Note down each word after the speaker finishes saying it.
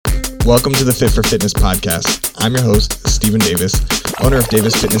Welcome to the Fit for Fitness podcast. I'm your host, Stephen Davis, owner of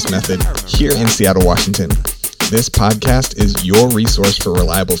Davis Fitness Method here in Seattle, Washington. This podcast is your resource for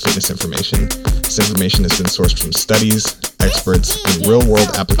reliable fitness information. This information has been sourced from studies, experts, and real-world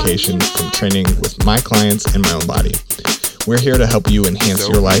application from training with my clients and my own body. We're here to help you enhance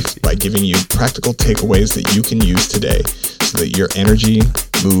your life by giving you practical takeaways that you can use today so that your energy,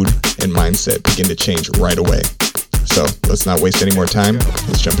 mood, and mindset begin to change right away. So let's not waste any more time.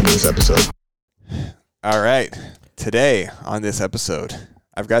 Let's jump into this episode. All right. Today on this episode,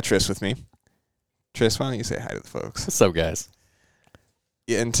 I've got Tris with me. Tris, why don't you say hi to the folks? What's up, guys?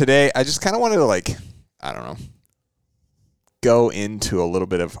 Yeah, and today I just kind of wanted to go into a little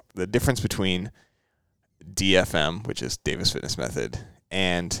bit of the difference between DFM, which is Davis Fitness Method,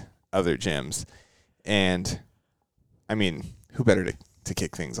 and other gyms. And I mean, who better to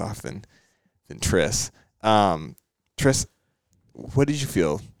kick things off than Tris? Tris, what did you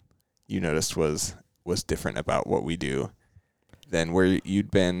feel you noticed was different about what we do than where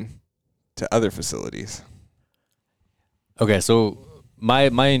you'd been to other facilities? Okay, so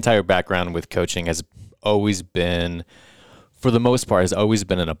my entire background with coaching has always been, for the most part, has always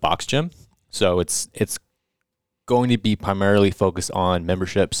been in a box gym. So it's going to be primarily focused on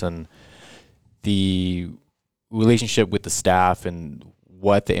memberships and the relationship with the staff and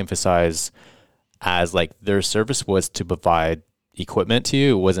what they emphasize as like their service was to provide equipment to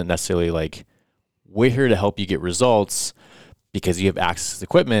you. It wasn't necessarily like, we're here to help you get results because you have access to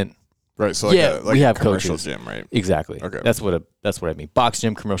equipment. Right. So we have commercial coaches. Gym, right? Exactly. Okay. That's what I mean. Box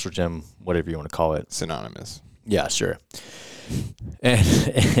gym, commercial gym, whatever you want to call it. Synonymous. Yeah, sure.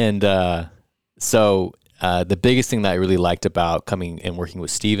 So the biggest thing that I really liked about coming and working with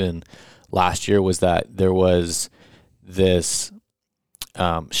Steven last year was that there was this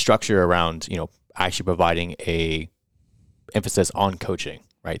structure around, actually providing a emphasis on coaching,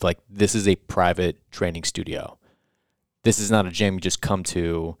 right? Like, this is a private training studio. This is not a gym you just come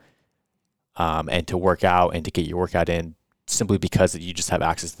to and to work out and to get your workout in simply because you just have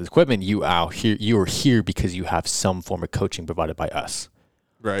access to the equipment. You are here because you have some form of coaching provided by us.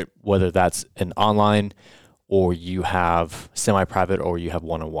 Right. Whether that's an online or you have semi-private or you have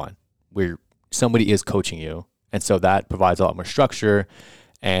one-on-one where somebody is coaching you. And so that provides a lot more structure.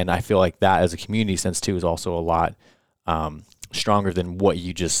 And I feel like that as a community sense too is also a lot stronger than what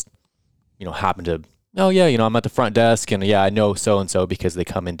you just, happen to, I'm at the front desk and I know so-and-so because they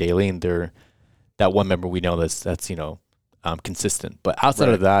come in daily and they're that one member we know that's consistent. But outside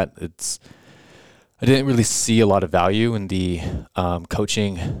of that, I didn't really see a lot of value in the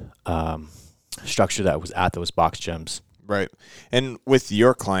coaching structure that was at those box gyms. Right. And with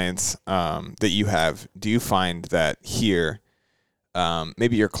your clients that you have, do you find that here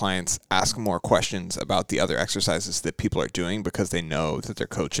maybe your clients ask more questions about the other exercises that people are doing because they know that they're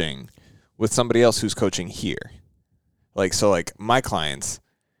coaching with somebody else who's coaching here? Like my clients,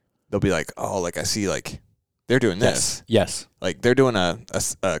 they'll be like, oh, like I see like they're doing this. Yes. Like they're doing a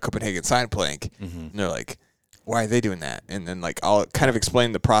Copenhagen side plank. Mm-hmm. And they're like, why are they doing that? And then like I'll kind of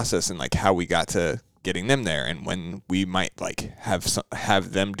explain the process and like how we got to getting them there and when we might like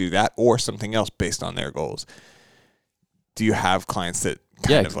have them do that or something else based on their goals. Do you have clients that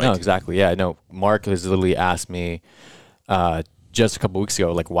kind of like... No, exactly. Yeah, no. Mark has literally asked me just a couple weeks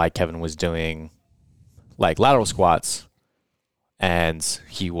ago, like why Kevin was doing like lateral squats and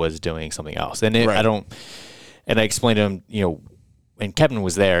he was doing something else. And I explained to him, and Kevin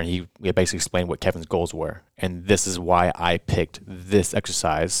was there and we basically explained what Kevin's goals were. And this is why I picked this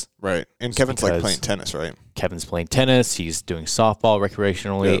exercise. Right. And Kevin's like playing tennis, right? Kevin's playing tennis. He's doing softball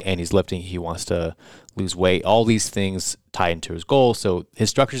recreationally and he's lifting. He wants to lose weight. All these things tie into his goal. So his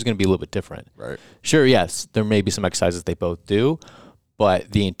structure is going to be a little bit different. Right. Sure, yes, there may be some exercises they both do,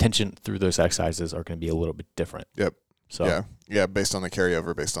 but the intention through those exercises are going to be a little bit different. Yep. So yeah, based on the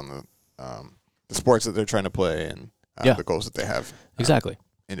carryover, based on the sports that they're trying to play and the goals that they have. Exactly.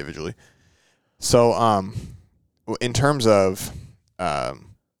 Individually. So in terms of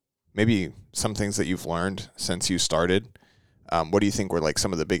maybe some things that you've learned since you started, what do you think were like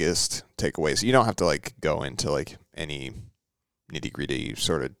some of the biggest takeaways? You don't have to like go into like any nitty-gritty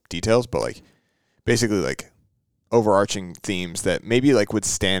sort of details, but like basically like overarching themes that maybe like would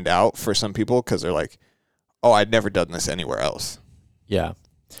stand out for some people because they're like, oh, I'd never done this anywhere else. Yeah.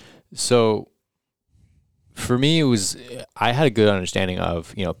 So for me, I had a good understanding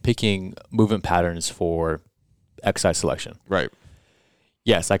of, picking movement patterns for exercise selection. Right.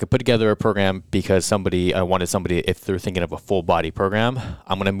 Yes, I could put together a program because I wanted somebody, if they're thinking of a full body program,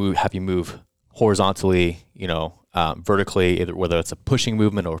 I'm going to have you move horizontally, vertically, whether it's a pushing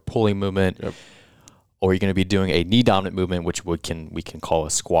movement or pulling movement. Yep. or you're going to be doing a knee dominant movement, which we can call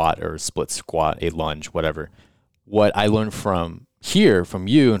a squat or a split squat, a lunge, whatever. What I learned from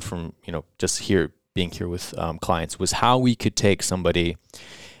you, and from just here being here with clients, was how we could take somebody,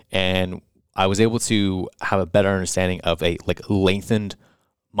 and I was able to have a better understanding of a lengthened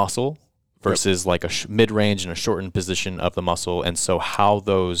muscle versus like a mid-range and a shortened position of the muscle, and so how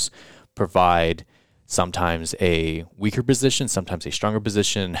those provide sometimes a weaker position, sometimes a stronger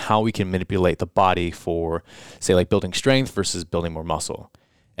position, how we can manipulate the body for, say, like building strength versus building more muscle.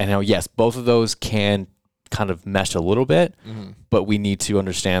 And now, yes, both of those can kind of mesh a little bit, but we need to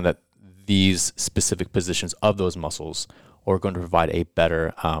understand that these specific positions of those muscles are going to provide a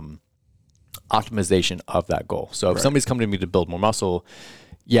better optimization of that goal. So if somebody's coming to me to build more muscle,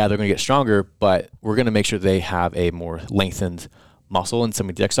 yeah, they're going to get stronger, but we're going to make sure they have a more lengthened muscle in some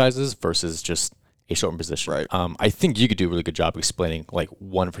of the exercises versus just a shortened position. Right. I think you could do a really good job explaining like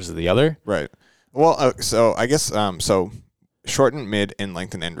one versus the other. Right. Well, so I guess so shortened, mid, and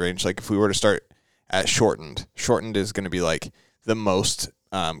lengthened end range. Like if we were to start at shortened is going to be like the most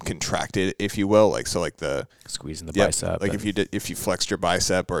contracted, if you will. Like so, like the squeezing the bicep. Like if you flexed your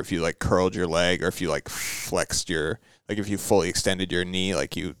bicep, or if you like curled your leg, or if you like flexed your, like if you fully extended your knee,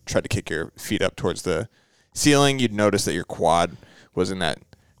 like you tried to kick your feet up towards the ceiling, you'd notice that your quad was in that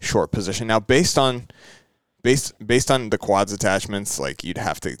short position. Now, based on the quads attachments, like you'd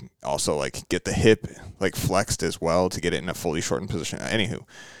have to also like get the hip like flexed as well to get it in a fully shortened position. Anywho,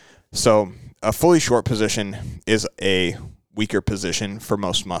 so a fully short position is a weaker position for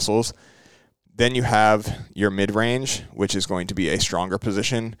most muscles. Then you have your mid-range, which is going to be a stronger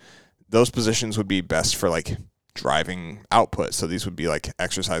position. Those positions would be best for like driving output. So these would be like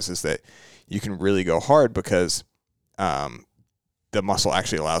exercises that you can really go hard because the muscle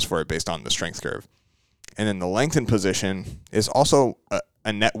actually allows for it based on the strength curve. And then the lengthened position is also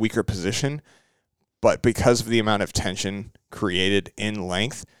a net weaker position, but because of the amount of tension created in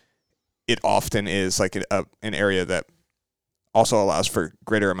length, it often is like an area that also allows for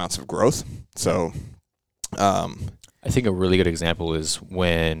greater amounts of growth. So I think a really good example is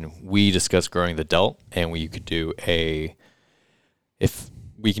when we discussed growing the delt, and we could do if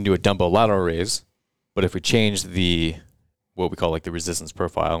we can do a dumbbell lateral raise, but if we change what we call like the resistance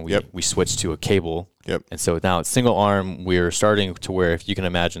profile, and we switch to a cable. Yep. And so now it's single arm. We're starting to where, if you can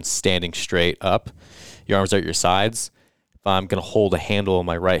imagine standing straight up, your arms are at your sides. If I'm going to hold a handle in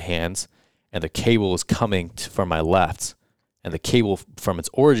my right hand and the cable is coming from my left, and the cable from its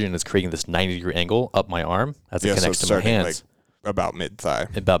origin is creating this 90-degree angle up my arm as it connects to my hands. Like about mid-thigh.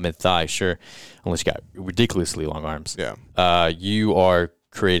 About mid-thigh, sure. Unless you got ridiculously long arms. Yeah. You are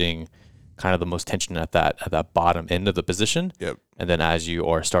creating kind of the most tension at that bottom end of the position. Yep. And then as you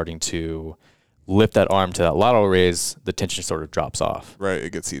are starting to lift that arm to that lateral raise, the tension sort of drops off. Right.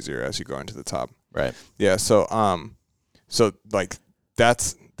 It gets easier as you go into the top. Right. Yeah. So like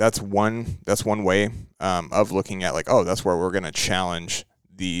that's one way of looking at like, oh, that's where we're going to challenge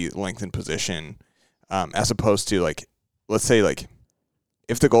the lengthened position, as opposed to like, let's say like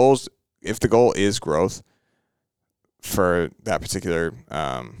if the goal is growth for that particular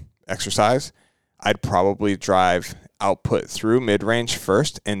exercise, I'd probably drive output through mid-range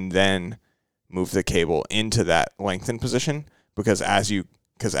first and then move the cable into that lengthened position, because as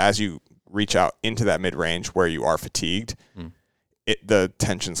you reach out into that mid-range where you are fatigued, the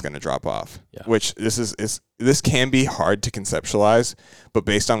tension's going to drop off. Yeah. Which this can be hard to conceptualize, but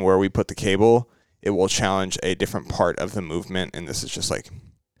based on where we put the cable, it will challenge a different part of the movement, and this is just like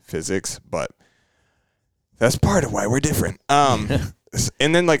physics, but that's part of why we're different.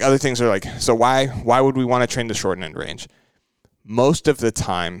 And then like other things are like, so why would we want to train the shorten end range? Most of the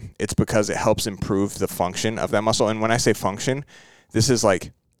time, it's because it helps improve the function of that muscle. And when I say function, this is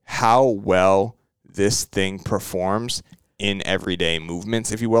like how well this thing performs in everyday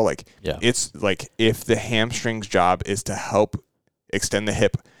movements, if you will. Like, it's like if the hamstring's job is to help extend the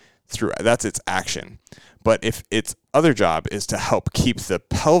hip through, that's its action. But if its other job is to help keep the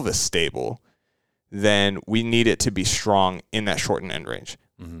pelvis stable, then we need it to be strong in that shortened end range.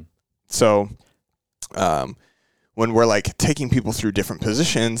 Mm-hmm. So when we're like taking people through different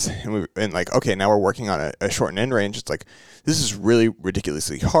positions and like, okay, now we're working on a shortened end range, it's like, this is really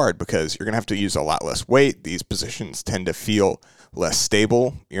ridiculously hard because you're going to have to use a lot less weight. These positions tend to feel less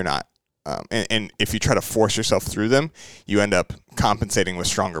stable. You're not, and if you try to force yourself through them, you end up compensating with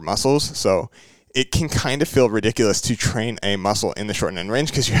stronger muscles. So it can kind of feel ridiculous to train a muscle in the shortened end range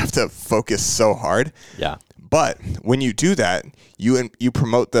because you have to focus so hard. Yeah. But when you do that, you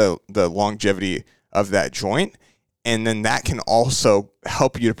promote the longevity of that joint, and then that can also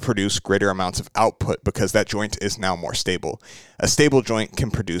help you to produce greater amounts of output because that joint is now more stable. A stable joint can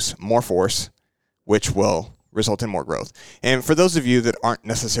produce more force which will result in more growth. And for those of you that aren't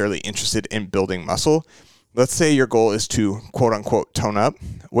necessarily interested in building muscle, let's say your goal is to quote unquote tone up.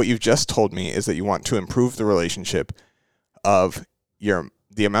 What you've just told me is that you want to improve the relationship of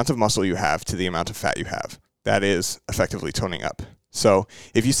the amount of muscle you have to the amount of fat you have. That is effectively toning up. So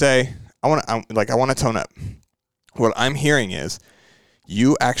if you say, I want to tone up, what I'm hearing is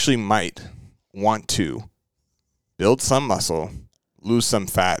you actually might want to build some muscle, lose some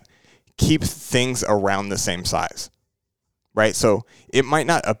fat, keep things around the same size, right? So it might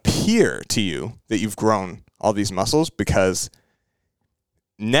not appear to you that you've grown all these muscles because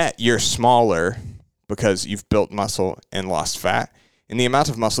net you're smaller because you've built muscle and lost fat. And the amount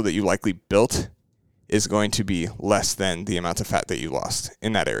of muscle that you likely built is going to be less than the amount of fat that you lost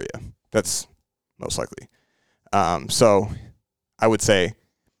in that area. That's most likely. So I would say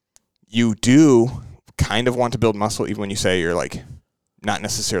you do kind of want to build muscle even when you say you're like not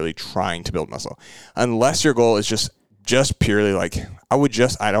necessarily trying to build muscle. Unless your goal is just purely like,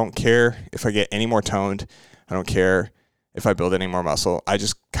 I don't care if I get any more toned. I don't care if I build any more muscle. I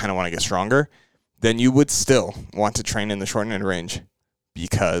just kind of want to get stronger. Then you would still want to train in the short end range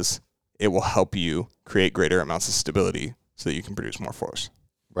because it will help you create greater amounts of stability so that you can produce more force.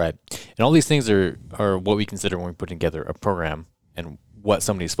 Right. And all these things are what we consider when we put together a program and what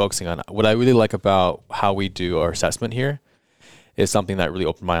somebody's focusing on. What I really like about how we do our assessment here is something that really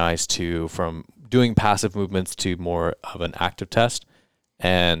opened my eyes to, from doing passive movements to more of an active test.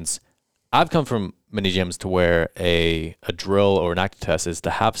 And I've come from many gyms to where a drill or an active test is to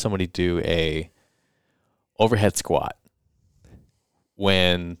have somebody do a overhead squat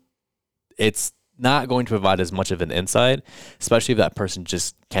when it's not going to provide as much of an insight, especially if that person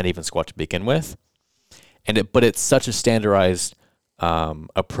just can't even squat to begin with. But it's such a standardized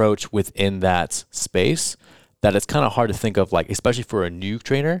approach within that space that it's kind of hard to think of, like, especially for a new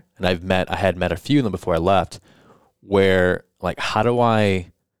trainer. And I had met a few of them before I left, where like, how do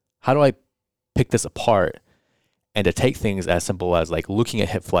I pick this apart, and to take things as simple as like looking at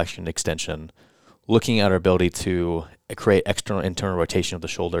hip flexion extension, looking at our ability to create external internal rotation of the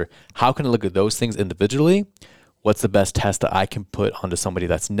shoulder. How can I look at those things individually? What's the best test that I can put onto somebody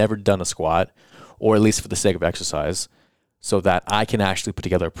that's never done a squat, or at least for the sake of exercise, so that I can actually put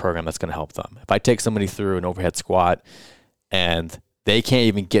together a program that's going to help them? If I take somebody through an overhead squat and they can't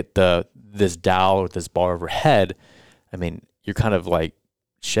even get this dowel or this bar overhead, I mean, you're kind of like,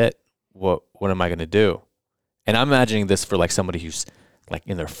 shit, what am I going to do? And I'm imagining this for like somebody who's like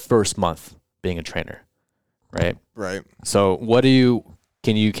in their first month being a trainer, right? Right. So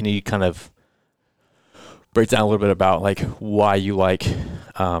can you kind of break down a little bit about like why you like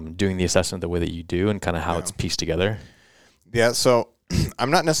doing the assessment the way that you do, and kind of how it's pieced together? Yeah. So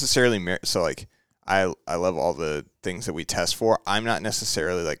I'm not necessarily so like I love all the things that we test for. I'm not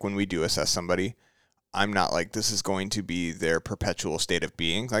necessarily like, when we do assess somebody, I'm not like, this is going to be their perpetual state of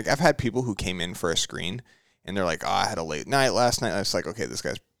being. Like, I've had people who came in for a screen and they're like, I had a late night last night. I was like, okay, this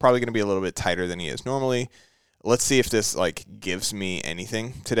guy's probably going to be a little bit tighter than he is normally. Let's see if this like gives me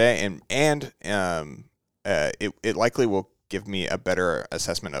anything today. And it likely will give me a better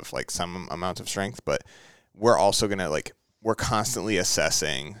assessment of like some amount of strength, but we're also going to we're constantly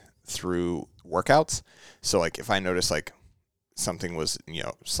assessing through workouts. So like, if I notice like something was,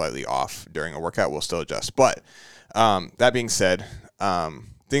 slightly off during a workout, we'll still adjust. But that being said,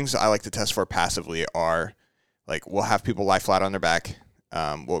 things I like to test for passively are like, we'll have people lie flat on their back.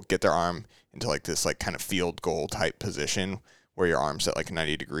 We'll get their arm into like this like kind of field goal type position where your arm's at like a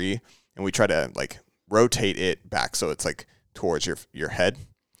 90 degree, and we try to like rotate it back so it's like towards your head,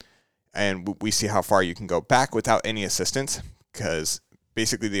 and we see how far you can go back without any assistance, because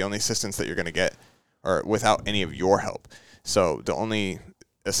basically the only assistance that you're going to get are without any of your help. So the only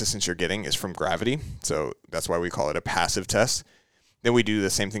assistance you're getting is from gravity. So that's why we call it a passive test. Then we do the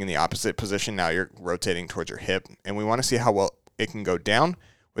same thing in the opposite position. Now you're rotating towards your hip, and we want to see how well it can go down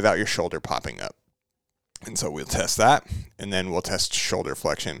without your shoulder popping up. And so we'll test that, and then we'll test shoulder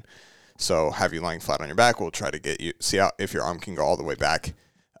flexion. So have you lying flat on your back. We'll try to see if your arm can go all the way back.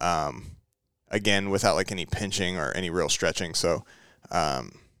 Again, without like any pinching or any real stretching. So,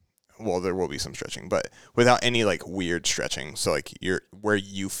 there will be some stretching, but without any like weird stretching. So like where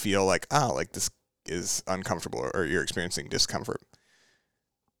you feel like, like this is uncomfortable, or you're experiencing discomfort.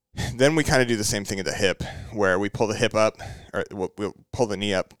 Then we kind of do the same thing at the hip, where we pull the hip up, or we'll pull the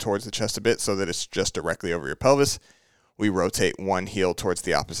knee up towards the chest a bit so that it's just directly over your pelvis. We rotate one heel towards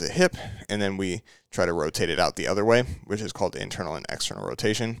the opposite hip, and then we try to rotate it out the other way, which is called internal and external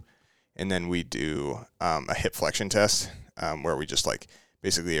rotation. And then we do a hip flexion test, where we just like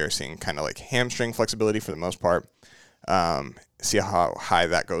basically are seeing kind of like hamstring flexibility for the most part. See how high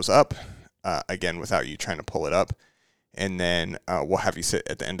that goes up, again, without you trying to pull it up. And then we'll have you sit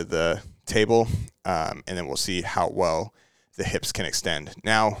at the end of the table, and then we'll see how well the hips can extend.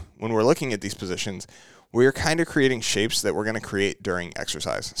 Now, when we're looking at these positions, we're kind of creating shapes that we're going to create during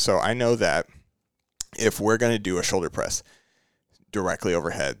exercise. So I know that if we're going to do a shoulder press directly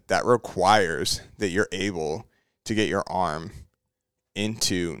overhead, that requires that you're able to get your arm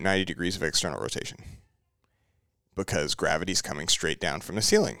into 90 degrees of external rotation because gravity's coming straight down from the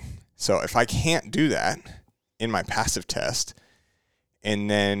ceiling. So if I can't do that in my passive test, and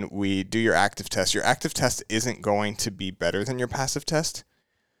then we do your active test isn't going to be better than your passive test,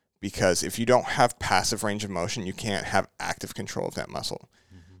 because if you don't have passive range of motion, you can't have active control of that muscle.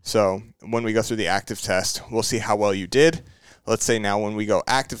 Mm-hmm. So when we go through the active test, we'll see how well you did. Let's say now when we go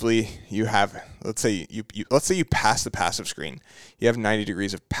actively, you have, let's say you pass the passive screen. You have 90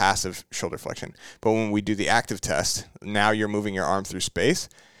 degrees of passive shoulder flexion. But when we do the active test, now you're moving your arm through space.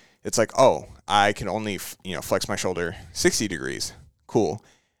 It's like, oh, I can only flex my shoulder 60 degrees. Cool.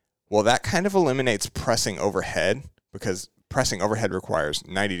 Well, that kind of eliminates pressing overhead, because pressing overhead requires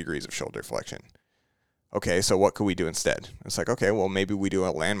 90 degrees of shoulder flexion. Okay, so what could we do instead? It's like, okay, well, maybe we do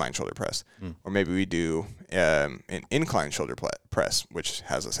a landmine shoulder press, or maybe we do an incline shoulder press, which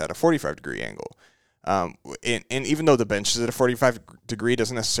has us at a 45-degree angle. And even though the bench is at a 45 degree,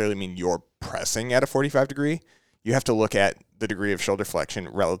 doesn't necessarily mean you're pressing at a 45 degree. You have to look at the degree of shoulder flexion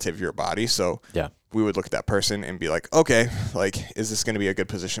relative to your body. So we would look at that person and be like, okay, like, is this going to be a good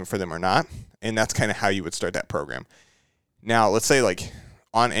position for them or not? And that's kind of how you would start that program. Now, let's say like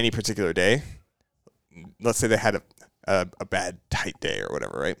on any particular day, let's say they had a bad tight day or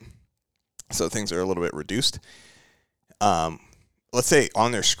whatever, right? So things are a little bit reduced. Let's say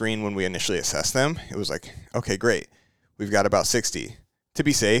on their screen when we initially assessed them, it was like, okay, great. We've got about 60. To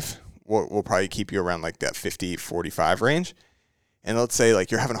be safe, we'll probably keep you around like that 50, 45 range. And let's say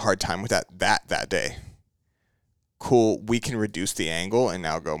like you're having a hard time with that day. Cool, we can reduce the angle and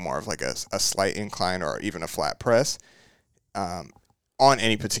now go more of like a slight incline or even a flat press on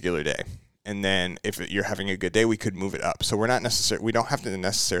any particular day. And then if you're having a good day, we could move it up. So we don't have to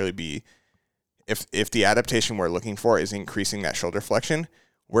necessarily be, if the adaptation we're looking for is increasing that shoulder flexion,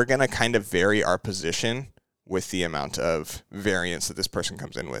 we're going to kind of vary our position with the amount of variance that this person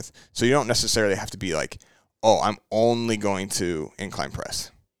comes in with. So you don't necessarily have to be like, oh, I'm only going to incline press.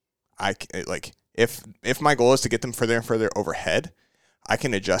 If my goal is to get them further and further overhead, I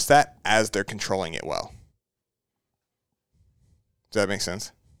can adjust that as they're controlling it well. Does that make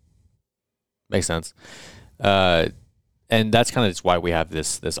sense? Makes sense. And that's kind of just why we have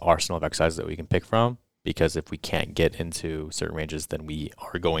this arsenal of exercises that we can pick from, because if we can't get into certain ranges, then we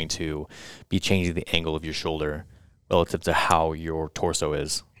are going to be changing the angle of your shoulder relative to how your torso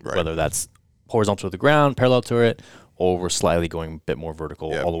is, right. Whether that's horizontal to the ground, parallel to it, or we're slightly going a bit more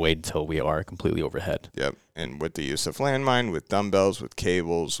vertical all the way until we are completely overhead. Yep. And with the use of landmine, with dumbbells, with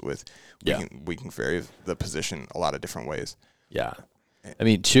cables, we can vary the position a lot of different ways. Yeah. I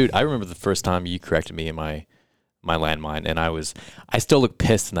mean, shoot, I remember the first time you corrected me in my landmine, and I still look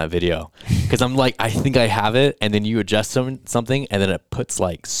pissed in that video because I'm like, I think I have it, and then you adjust something, and then it puts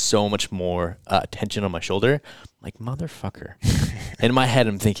like so much more tension on my shoulder. I'm like, motherfucker. And in my head,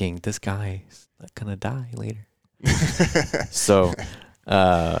 I'm thinking, this guy's gonna die later. So,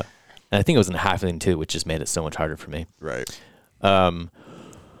 and I think it was in halfling too, which just made it so much harder for me. Right. But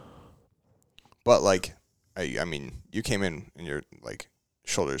like, I mean, you came in and your like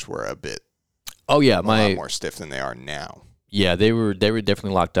shoulders were a lot more stiff than they are now. Yeah, they were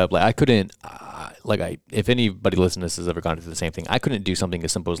definitely locked up. Like I couldn't, if anybody listening to this has ever gone through the same thing, I couldn't do something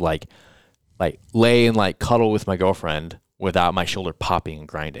as simple as like lay and like cuddle with my girlfriend without my shoulder popping and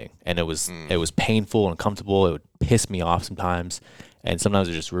grinding. And it was painful and uncomfortable. It would piss me off sometimes, and sometimes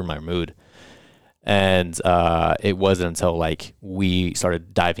it just ruined my mood. And it wasn't until like we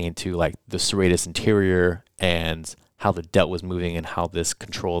started diving into like the serratus anterior and how the delt was moving and how this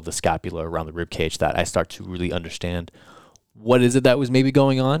controlled the scapula around the rib cage that I start to really understand what is it that was maybe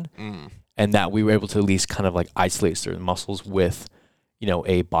going on, and that we were able to at least kind of like isolate certain muscles with,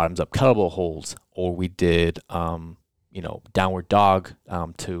 a bottoms up kettlebell holds, or we did, downward dog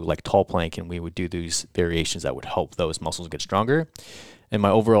to like tall plank, and we would do these variations that would help those muscles get stronger. And my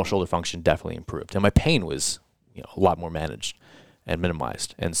overall shoulder function definitely improved, and my pain was, a lot more managed and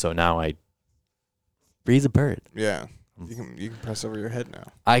minimized. And so now I breathe a bird. Yeah, you can press over your head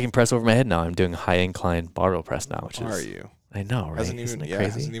now. I can press over my head now. I'm doing high incline barbell press now, which Are you? I know, right? Isn't it crazy?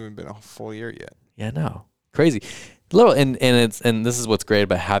 It hasn't even been a full year yet. Yeah, no, crazy. Little and this is what's great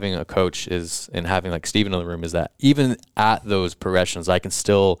about having a coach and having like Steven in the room is that even at those progressions, I can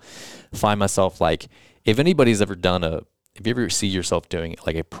still find myself like, if anybody's ever done a if you ever see yourself doing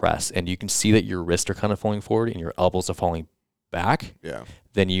like a press and you can see that your wrists are kind of falling forward and your elbows are falling back,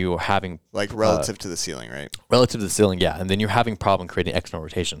 then you're having like relative to the ceiling, right? Relative to the ceiling, yeah. And then you're having problem creating external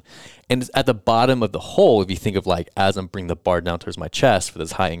rotation. And it's at the bottom of the hole, if you think of like as I'm bringing the bar down towards my chest for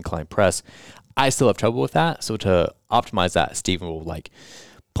this high incline press, I still have trouble with that. So to optimize that, Steven will like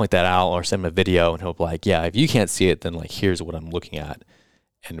point that out or send him a video and he'll be like, yeah, if you can't see it, then like here's what I'm looking at.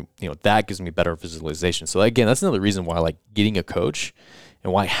 And that gives me better visualization. So again, that's another reason why like getting a coach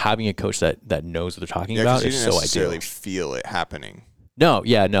and why having a coach that knows what they're talking about is so ideal. You didn't necessarily feel it happening. No.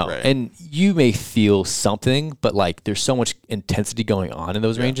 Right. And you may feel something, but like there's so much intensity going on in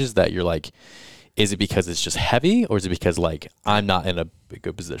those ranges that you're like, is it because it's just heavy or is it because like I'm not in a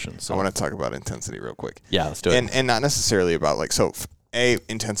good position? So I want to talk about intensity real quick. Yeah, let's do it. And not necessarily about like, so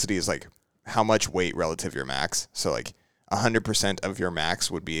intensity is like how much weight relative to your max. So like 100% of your max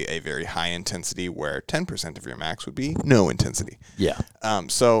would be a very high intensity where 10% of your max would be no intensity. Yeah.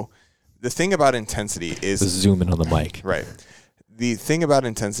 So the thing about intensity is... Let's zoom in on the mic. Right. The thing about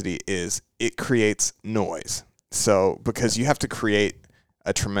intensity is it creates noise. So because you have to create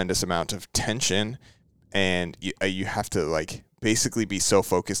a tremendous amount of tension and you have to like basically be so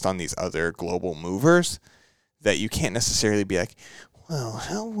focused on these other global movers that you can't necessarily be like, well,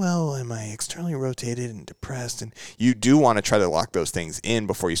 how well am I externally rotated and depressed? And you do want to try to lock those things in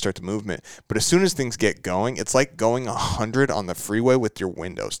before you start the movement. But as soon as things get going, it's like going 100 on the freeway with your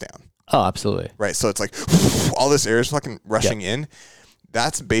windows down. Oh, absolutely. Right. So it's like all this air is fucking rushing in.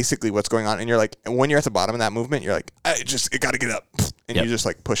 That's basically what's going on. And you're like, and when you're at the bottom of that movement, you're like, it got to get up. And you just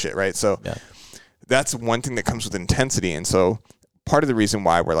like push it. Right. So that's one thing that comes with intensity. And so part of the reason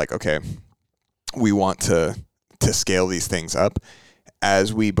why we're like, okay, we want to scale these things up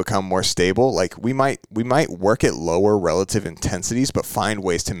as we become more stable. Like we might work at lower relative intensities, but find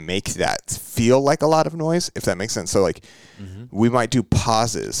ways to make that feel like a lot of noise, if that makes sense. So like we might do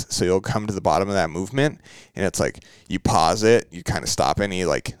pauses. So you'll come to the bottom of that movement and it's like you pause it, you kind of stop any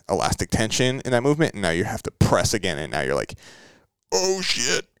like elastic tension in that movement. And now you have to press again. And now you're like, oh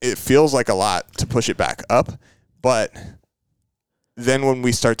shit, it feels like a lot to push it back up. But then when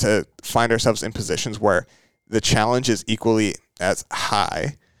we start to find ourselves in positions where the challenge is equally as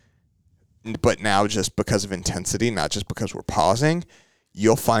high, but now just because of intensity, not just because we're pausing,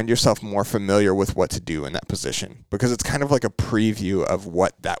 you'll find yourself more familiar with what to do in that position because it's kind of like a preview of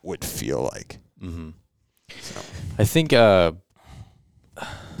what that would feel like. So. I think,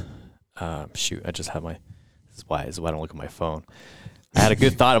 shoot, I just have this is why I don't look at my phone. I had a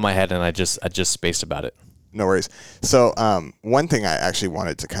good thought in my head and I just spaced about it. No worries. So one thing I actually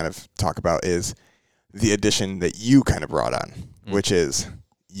wanted to kind of talk about is the addition that you kind of brought on, which is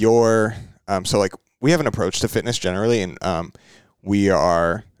your, so like we have an approach to fitness generally, and we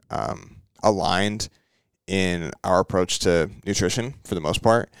are aligned in our approach to nutrition for the most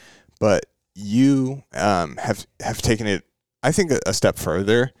part, but you have taken it, I think, a step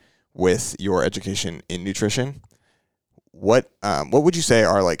further with your education in nutrition. What would you say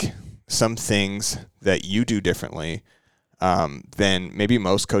are like some things that you do differently than maybe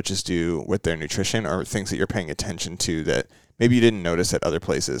most coaches do with their nutrition, or things that you're paying attention to that maybe you didn't notice at other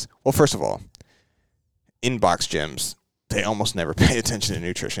places? Well, first of all, in box gyms, they almost never pay attention to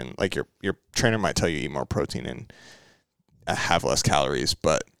nutrition. Like your trainer might tell you eat more protein and have less calories,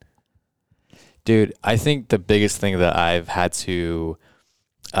 but dude, I think the biggest thing that I've had to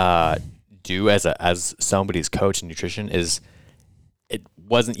do as somebody's coach in nutrition is it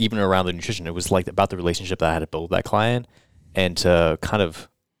wasn't even around the nutrition. It was like about the relationship that I had to build with that client, and to kind of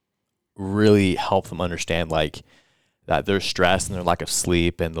really help them understand like that their stress and their lack of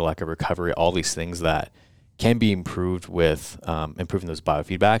sleep and the lack of recovery, all these things that can be improved with improving those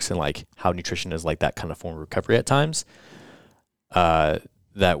biofeedbacks, and like how nutrition is like that kind of form of recovery at times,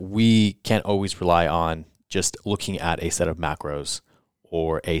 that we can't always rely on just looking at a set of macros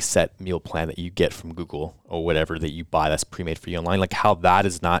or a set meal plan that you get from Google or whatever that you buy that's pre-made for you online, like how that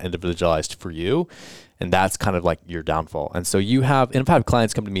is not individualized for you. And that's kind of like your downfall. And so I've had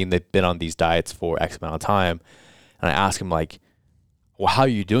clients come to me and they've been on these diets for X amount of time. And I ask them like, well, how are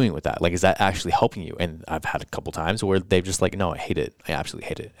you doing with that? Like, is that actually helping you? And I've had a couple times where they've just like, no, I hate it. I absolutely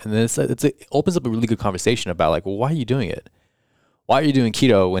hate it. And then it opens up a really good conversation about like, well, why are you doing it? Why are you doing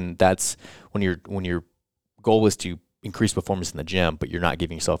keto when your goal is to increase performance in the gym, but you're not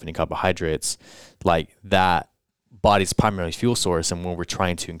giving yourself any carbohydrates? Like that body's primary fuel source. And when we're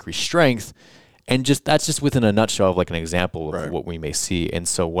trying to increase strength, and that's just within a nutshell of like an example of what we may see. And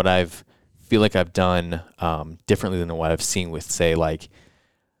so what feel like I've done differently than what I've seen with, say, like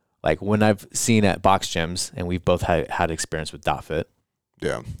when I've seen at box gyms, and we've both had experience with DotFit,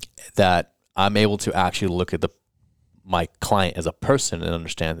 that I'm able to actually look at my client as a person and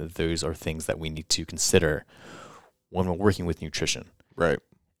understand that those are things that we need to consider when we're working with nutrition. Right.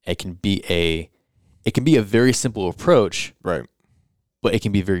 It can be a very simple approach, Right. but it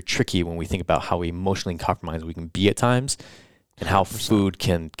can be very tricky when we think about how emotionally compromised we can be at times, and how 100%. food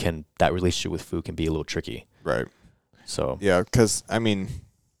can that relationship with food can be a little tricky. Right. So yeah, because I mean,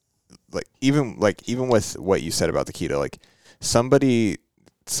 even with what you said about the keto, like somebody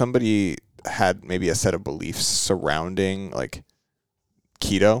had maybe a set of beliefs surrounding like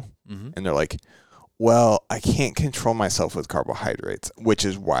keto, and they're like, well, I can't control myself with carbohydrates, which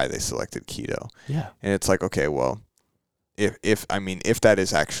is why they selected keto. Yeah. And it's like, okay, well, if that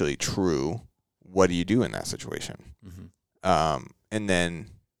is actually true, what do you do in that situation? And then,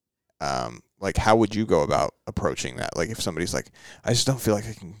 like, how would you go about approaching that? Like, if somebody's like, I just don't feel like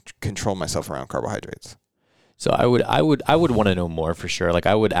I can control myself around carbohydrates. So I would want to know more for sure. Like,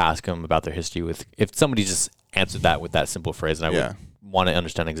 I would ask them about their history with, if somebody just answered that with that simple phrase, and I would want to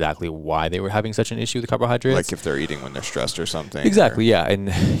understand exactly why they were having such an issue with carbohydrates. Like if they're eating when they're stressed or something. Exactly, yeah. And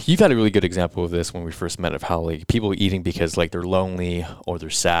you've had a really good example of this when we first met, of how like people eating because like they're lonely or they're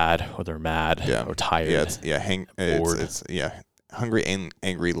sad or they're mad or tired. Yeah, hungry,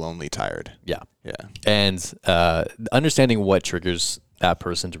 angry, lonely, tired. Yeah. Yeah. And understanding what triggers that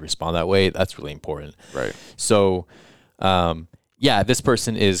person to respond that way, that's really important. Right. So, this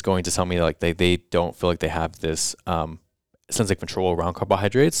person is going to tell me like they don't feel like they have this sense of control around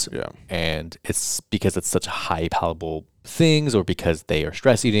carbohydrates. Yeah. And it's because it's such high palatable things, or because they are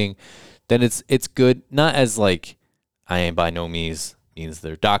stress eating. Then it's good, not as like, I am by no means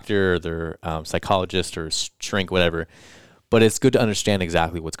their doctor or their psychologist or shrink, whatever, but it's good to understand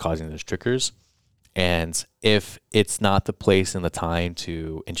exactly what's causing those triggers. And if it's not the place and the time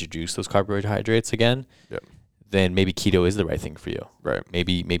to introduce those carbohydrates again, then maybe keto is the right thing for you. Right.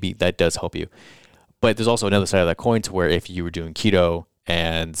 Maybe that does help you. But there's also another side of that coin, to where if you were doing keto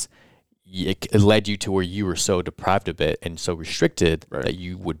and it led you to where you were so deprived of it and so restricted that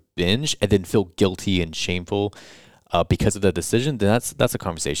you would binge and then feel guilty and shameful because of the decision, then that's a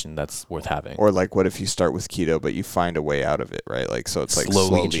conversation that's worth having. Or like, what if you start with keto, but you find a way out of it, right? Like, so it's like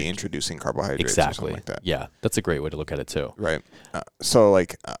slowly introducing carbohydrates or something like that. Yeah, that's a great way to look at it too. Right.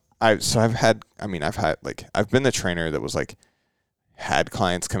 I've been the trainer that was like, had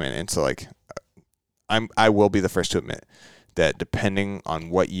clients come in, and so like, I will be the first to admit that depending on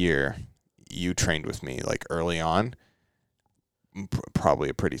what year you trained with me, like early on, probably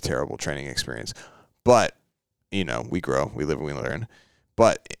a pretty terrible training experience. But, you know, we grow, we live, and we learn.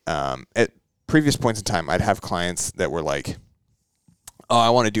 But at previous points in time, I'd have clients that were like, oh, I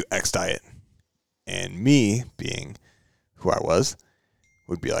want to do X diet. And me, being who I was,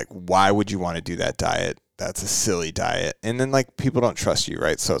 would be like, why would you want to do that diet? That's a silly diet. And then, like, people don't trust you,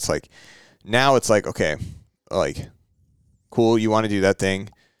 right? So it's like, now it's like, okay, like, cool, you want to do that thing.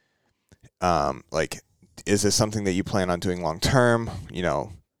 Like, is this something that you plan on doing long term? You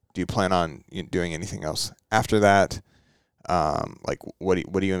know, do you plan on doing anything else after that? Like, what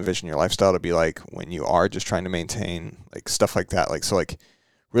do you envision your lifestyle to be like when you are just trying to maintain, like, stuff like that? Like, so, like,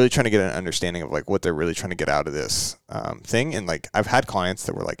 really trying to get an understanding of like what they're really trying to get out of this thing. And like, I've had clients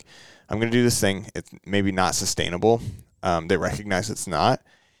that were like, I'm going to do this thing. It's maybe not sustainable. They recognize it's not,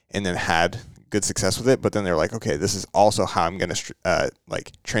 and then had good success with it. But then they're like, okay, this is also how I'm going to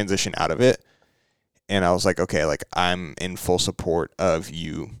like transition out of it. And I was like, okay, like, I'm in full support of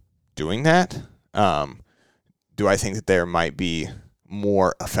you doing that. Do I think that there might be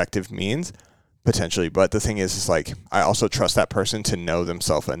more effective means? Potentially. But the thing is like, I also trust that person to know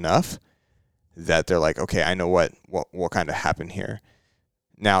themselves enough that they're like, okay, I know what kind of happened here.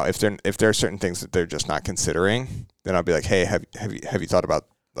 Now, if there are certain things that they're just not considering, then I'll be like, hey, have you thought about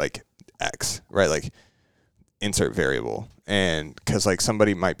like X, right? Like, insert variable. And because like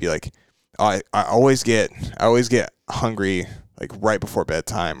somebody might be like, oh, I always get hungry like right before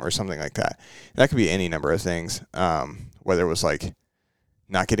bedtime or something like that. And that could be any number of things. Whether it was like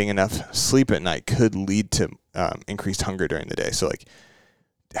not getting enough sleep at night could lead to increased hunger during the day. So like,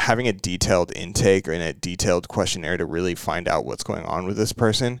 having a detailed intake or in a detailed questionnaire to really find out what's going on with this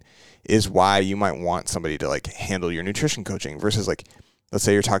person is why you might want somebody to like handle your nutrition coaching versus like, let's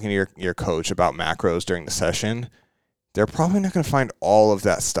say you're talking to your coach about macros during the session. They're probably not going to find all of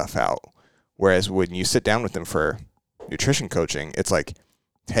that stuff out. Whereas when you sit down with them for nutrition coaching, it's like,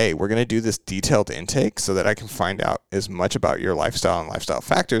 hey, we're going to do this detailed intake so that I can find out as much about your lifestyle and lifestyle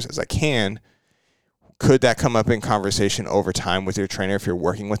factors as I can. Could that come up in conversation over time with your trainer if you're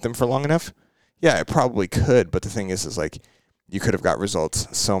working with them for long enough? Yeah, it probably could. But the thing is like, you could have got results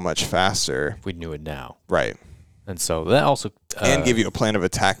so much faster if we knew it now. Right. And so that also and give you a plan of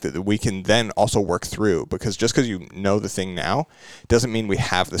attack that we can then also work through, because just because you know the thing now doesn't mean we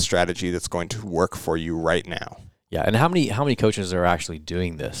have the strategy that's going to work for you right now. Yeah, and how many coaches are actually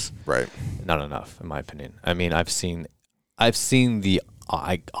doing this? Right. Not enough, in my opinion. I mean, I've seen the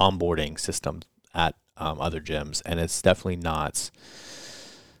onboarding system at other gyms, and it's definitely not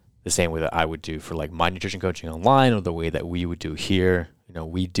the same way that I would do for like my nutrition coaching online, or the way that we would do here. You know,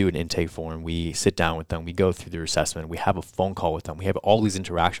 we do an intake form, we sit down with them, we go through their assessment, we have a phone call with them, we have all these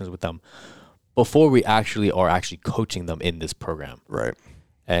interactions with them before we actually are coaching them in this program. Right.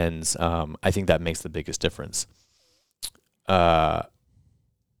 And I think that makes the biggest difference. What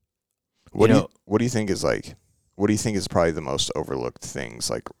do you think is probably the most overlooked things,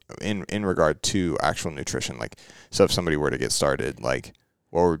 like in regard to actual nutrition? Like, so if somebody were to get started, like,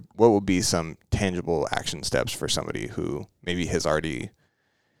 what would be some tangible action steps for somebody who maybe has already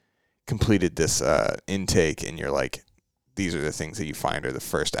completed this intake, and you're like, these are the things that you find are the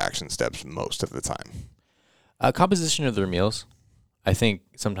first action steps most of the time? Composition of their meals. I think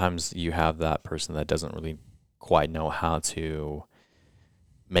sometimes you have that person that doesn't really quite know how to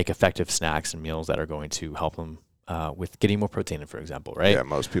make effective snacks and meals that are going to help them with getting more protein, for example, right? Yeah,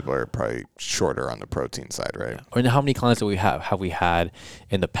 most people are probably shorter on the protein side, right? Yeah. Or how many clients that have we had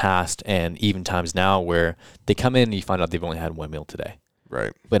in the past, and even times now, where they come in and you find out they've only had one meal today.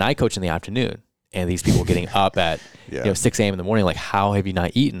 Right. When I coach in the afternoon, and these people getting up at 6 a.m. in the morning, like, how have you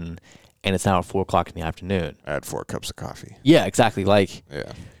not eaten? And it's now at 4 o'clock in the afternoon. I had 4 cups of coffee. Yeah, exactly. Like,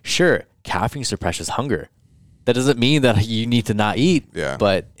 yeah, sure, caffeine suppresses hunger. That doesn't mean that you need to not eat. Yeah.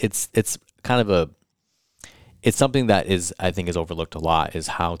 But it's kind of it's something that I think is overlooked a lot, is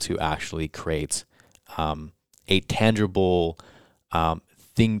how to actually create a tangible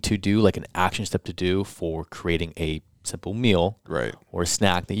thing to do, like an action step to do for creating a simple meal, right, or a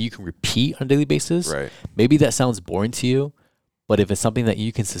snack that you can repeat on a daily basis. Right. Maybe that sounds boring to you, but if it's something that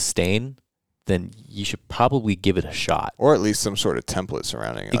you can sustain, then you should probably give it a shot. Or at least some sort of template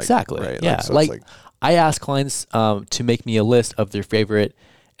surrounding it. Exactly. Like, right? Yeah. So like I ask clients to make me a list of their favorite,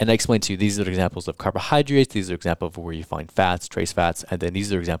 and I explain to you, these are examples of carbohydrates, these are examples of where you find fats, trace fats, and then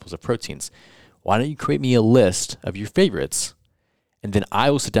these are examples of proteins. Why don't you create me a list of your favorites, and then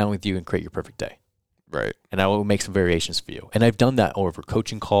I will sit down with you and create your perfect day. Right. And I will make some variations for you. And I've done that over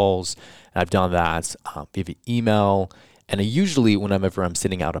coaching calls, and I've done that via email. And I usually, whenever I'm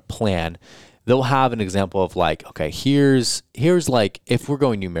sending out a plan, they'll have an example of like, okay, here's like, if we're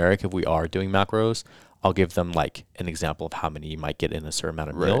going numeric, if we are doing macros, I'll give them like an example of how many you might get in a certain amount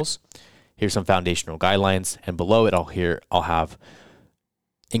of meals. Here's some foundational guidelines, and below it, I'll have,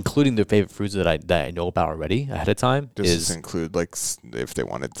 including the favorite foods that I know about already ahead of time. Does this include like if they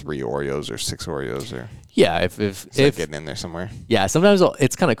wanted 3 Oreos or 6 Oreos, or if getting in there somewhere? Yeah, sometimes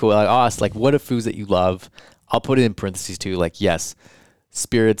it's kind of cool. Like, I'll ask, like, what are foods that you love? I'll put it in parentheses too. Like, yes,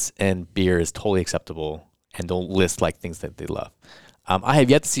 spirits and beer is totally acceptable, and they'll list like things that they love. I have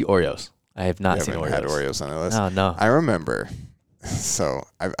yet to see Oreos. I have not seen Oreos. Had Oreos on the list. No. I remember. So,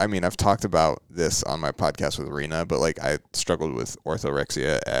 I've talked about this on my podcast with Rena, but like I struggled with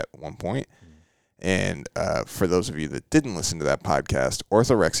orthorexia at one point. And for those of you that didn't listen to that podcast,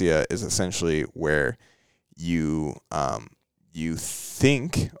 orthorexia is essentially where you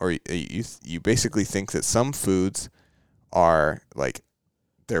think, or you basically think that some foods are like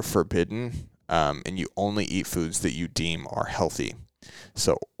they're forbidden, and you only eat foods that you deem are healthy.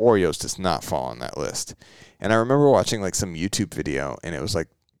 So Oreos does not fall on that list. And I remember watching like some YouTube video, and it was like,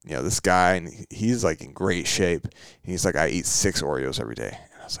 you know, this guy, and he's like in great shape. And he's like, I eat 6 Oreos every day.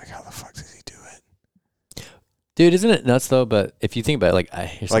 And I was like, how the fuck does he do it? Dude, isn't it nuts though? But if you think about it, like,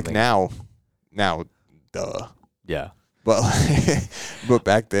 here's like something. now, duh. Yeah. But but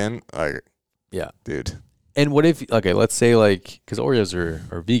back then, like, yeah, dude. And what if, okay, let's say like, because Oreos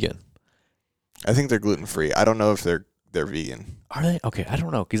are vegan. I think they're gluten free. I don't know if they're vegan. Are they? Okay, I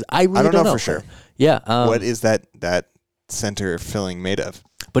don't know, because I really don't know for sure. Yeah. What is that center filling made of?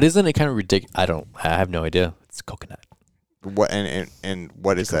 But isn't it kind of ridiculous? I have no idea. It's coconut. What and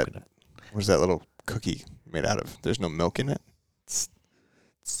what is that? Coconut. What is that little cookie made out of? There's no milk in it? It's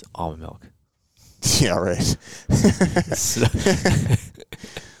almond milk. Yeah, right.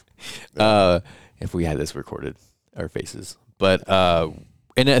 If we had this recorded, our faces. But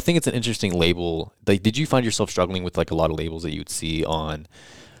and I think it's an interesting label. Like, did you find yourself struggling with like a lot of labels that you'd see on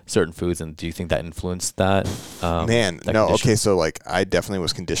certain foods, and do you think that influenced that? Man, that no. condition? Okay, so like I definitely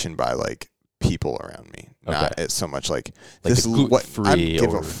was conditioned by like people around me, not as so much like this gluten-free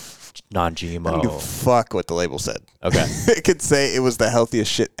or non-GMO. I don't give a fuck what the label said. Okay. It could say it was the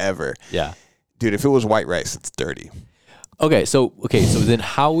healthiest shit ever. Yeah. Dude, if it was white rice, it's dirty. Okay, so then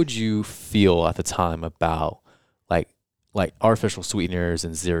how would you feel at the time about like artificial sweeteners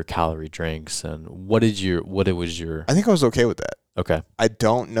and 0-calorie drinks, and what was your I think I was okay with that. okay? I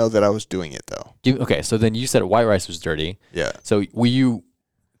don't know that I was doing it though. Okay, so then you said white rice was dirty. Yeah. So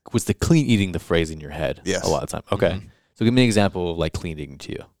was the clean eating the phrase in your head? Yes. A lot of time. Okay. Mhm. So give me an example of like clean eating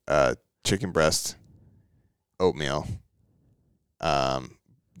to you. Chicken breast, oatmeal,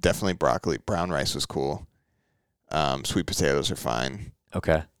 definitely broccoli. Brown rice was cool. Sweet potatoes are fine.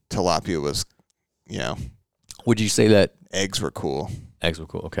 Okay. Tilapia was, Would you say that eggs were cool. eggs were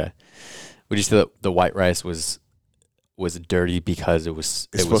cool? Okay. Would you say that the white rice was dirty because It's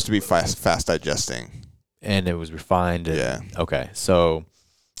supposed to be fast digesting. and it was refined? And, Yeah. Okay. So,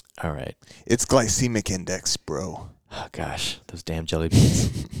 all right. It's glycemic index, bro. Oh, gosh, those damn jelly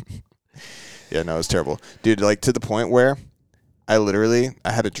beans. Yeah, no, it's terrible, dude. Like to the point where I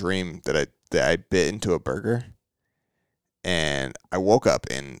had a dream that I bit into a burger, and I woke up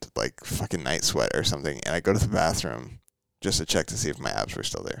in like fucking night sweat or something, and I go to the bathroom just to check to see if my abs were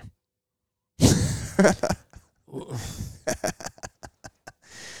still there.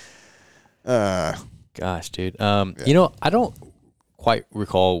 Gosh, dude. I don't quite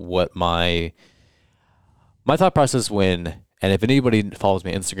recall what my thought process and if anybody follows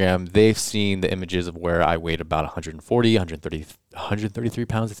me on Instagram, they've seen the images of where I weighed about 140, 130, 133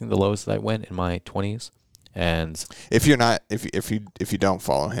 pounds. I think the lowest that I went in my 20s. And if you don't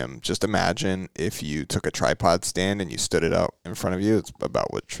follow him, just imagine if you took a tripod stand and you stood it out in front of you. It's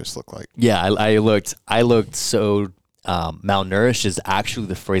about what Tris looked like. yeah, I looked so malnourished is actually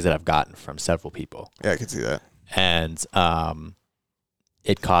the phrase that I've gotten from several people. Yeah, I could see that. And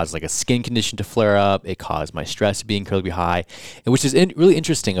it caused like a skin condition to flare up. It caused my stress to be incredibly high, and which is really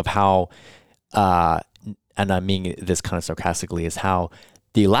interesting of how, and I mean this kind of sarcastically, is how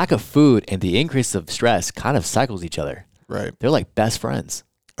the lack of food and the increase of stress kind of cycles each other. Right. They're like best friends.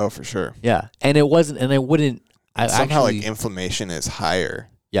 Oh, for sure. Yeah. And it wasn't, and I wouldn't, I somehow actually, like inflammation is higher.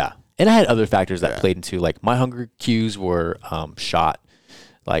 yeah. And I had other factors that Yeah. played into, like my hunger cues were shot.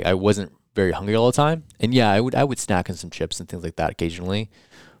 Like I wasn't very hungry all the time. And yeah, I would snack on some chips and things like that occasionally.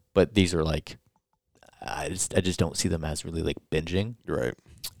 But these are like, I just don't see them as really like binging. Right.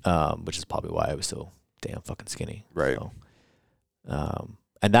 Which is probably why I was so damn fucking skinny. Right. So,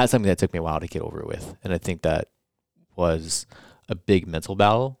 and that's something that took me a while to get over with. And I think that was a big mental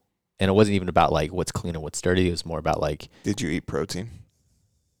battle. And it wasn't even about like what's clean and what's dirty. It was more about like, Did you eat protein?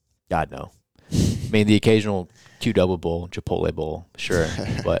 God, no. I mean, the occasional Q double bowl, Chipotle bowl, sure.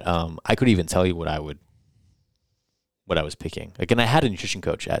 But I could even tell you what I was picking. Like, and I had a nutrition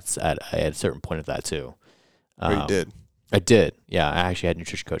coach at a certain point of that too. You did? I did. Yeah, I actually had a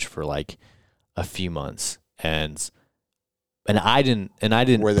nutrition coach for like a few months, and I didn't.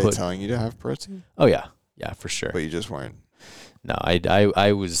 Were they telling you to have protein? Oh yeah, for sure. But you just weren't. No,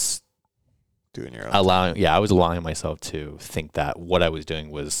 I was doing your own allowing. Yeah, I was allowing myself to think that what I was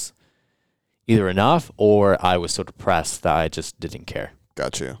doing was either enough or I was so depressed that I just didn't care.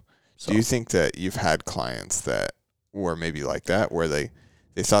 Got you. So, Do you think that you've had clients that were maybe like that, where they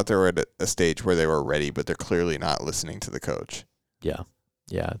thought they were at a stage where they were ready, but they're clearly not listening to the coach? Yeah.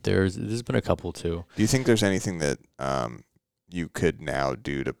 There's been a couple too. Do you think there's anything that you could now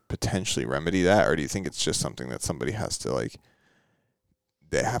do to potentially remedy that, or do you think it's just something that somebody has to like?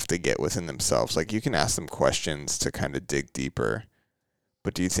 They have to get within themselves. Like you can ask them questions to kind of dig deeper,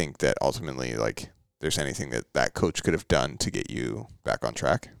 but do you think that ultimately, like, there's anything that coach could have done to get you back on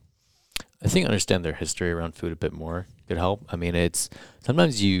track? I think understand their history around food a bit more could help. I mean, it's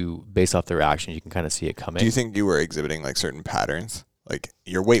sometimes you, based off their reaction, you can kind of see it coming. Do you think you were exhibiting like certain patterns? Like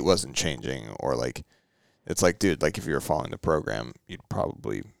your weight wasn't changing, or like, it's like, dude, like if you were following the program, you'd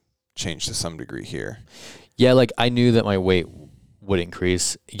probably change to some degree here. Yeah, like I knew that my weight would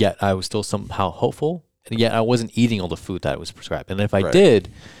increase, yet I was still somehow hopeful, and yet I wasn't eating all the food that was prescribed. And if I did,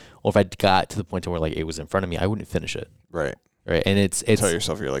 or if I got to the point where like it was in front of me, I wouldn't finish it. Right. And it's tell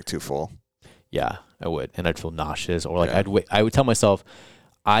yourself you're like too full. Yeah, I would, and I'd feel nauseous, or like I would tell myself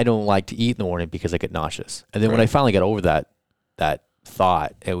I don't like to eat in the morning because I get nauseous. And then when I finally got over that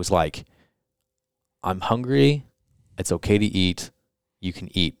thought, it was like, I'm hungry. It's okay to eat. You can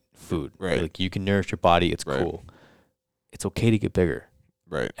eat food. Right. Like you can nourish your body. It's cool. It's okay to get bigger.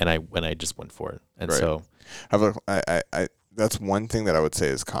 Right. And I just went for it. And so I that's one thing that I would say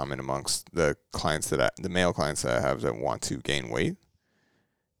is common amongst the clients the male clients that I have that want to gain weight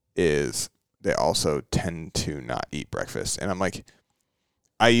is they also tend to not eat breakfast. And I'm like,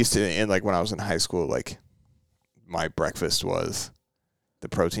 I used to, and like when I was in high school, like my breakfast was the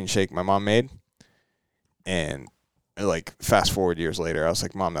protein shake my mom made. And like fast forward years later, I was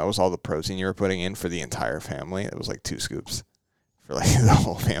like, Mom, that was all the protein you were putting in for the entire family. It was like 2 scoops for like the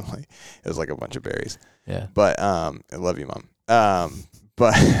whole family. It was like a bunch of berries. Yeah. But I love you, Mom.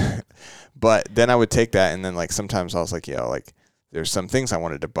 But but then I would take that, and then like sometimes I was like, yo, like there's some things I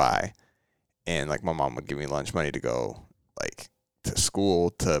wanted to buy, and like my mom would give me lunch money to go like to school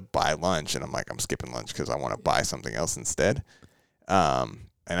to buy lunch, and I'm like, I'm skipping lunch because I want to buy something else instead.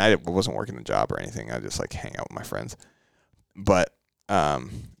 And I wasn't working a job or anything. I just like hang out with my friends. But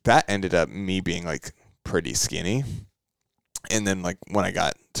that ended up me being like pretty skinny. And then like when I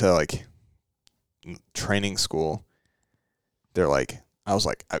got to like training school, they're like, I was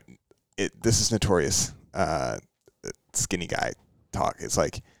like, this is notorious skinny guy talk. It's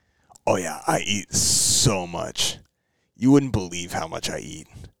like, oh yeah, I eat so much. You wouldn't believe how much I eat.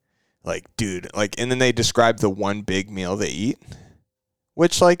 Like, dude, like, and then they describe the one big meal they eat,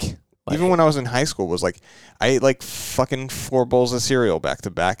 which like even when I was in high school was like, I ate like fucking 4 bowls of cereal back to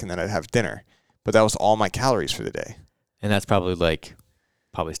back, and then I'd have dinner. But that was all my calories for the day. And that's probably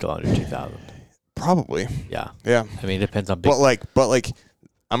still under 2,000. Probably. Yeah. Yeah. I mean, it depends on big. But like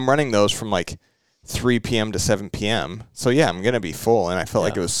I'm running those from like 3 p.m. to 7 p.m. So yeah, I'm going to be full, and I felt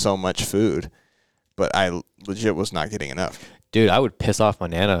like it was so much food, but I legit was not getting enough. Dude, I would piss off my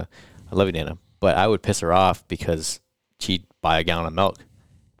Nana. I love you, Nana. But I would piss her off because she'd buy a gallon of milk,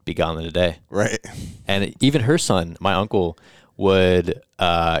 be gone in a day. Right. And even her son, my uncle, he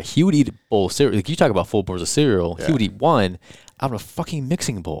would eat a bowl of cereal. Like you talk about full bowls of cereal, he would eat one out of a fucking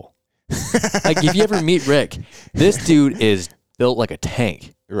mixing bowl. Like if you ever meet Rick, this dude is built like a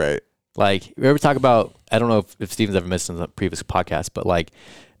tank. Right. Like you ever talk about, I don't know if Steven's ever missed in the previous podcast, but like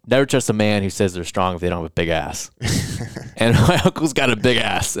never trust a man who says they're strong if they don't have a big ass. And my uncle's got a big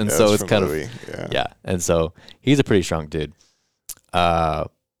ass. And so it's kind of, yeah. And so he's a pretty strong dude.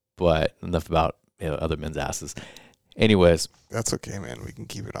 But enough about other men's asses. Anyways. That's okay, man. We can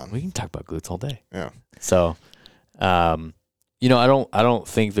keep it on. We can talk about glutes all day. Yeah. So, I don't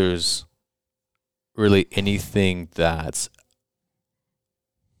think there's really anything that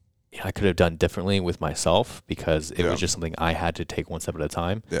I could have done differently with myself, because it was just something I had to take one step at a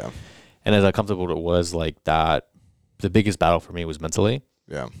time. Yeah. And as uncomfortable as it was, like that, the biggest battle for me was mentally.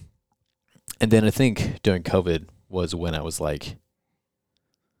 Yeah. And then I think during COVID was when I was like,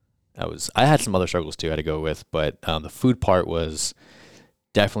 I had some other struggles too I had to go with, but the food part was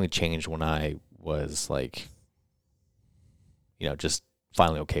definitely changed when I was like, just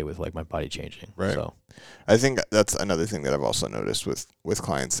finally okay with like my body changing. Right. So I think that's another thing that I've also noticed with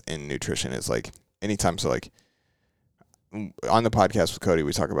clients in nutrition is like anytime, so like on the podcast with Cody,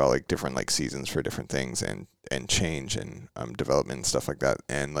 we talk about like different like seasons for different things and change and development and stuff like that.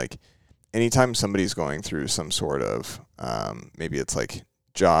 And like anytime somebody's going through some sort of maybe it's like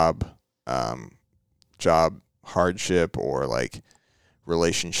job hardship or like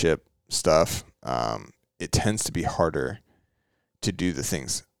relationship stuff, it tends to be harder to do the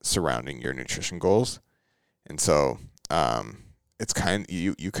things surrounding your nutrition goals. And so it's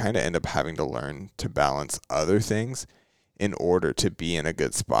you kind of end up having to learn to balance other things in order to be in a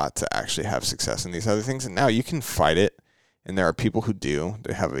good spot to actually have success in these other things. And now you can fight it, and there are people who do.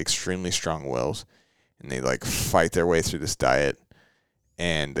 They have extremely strong wills, and they like fight their way through this diet,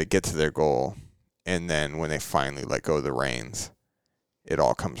 and they get to their goal, and then when they finally let go of the reins, it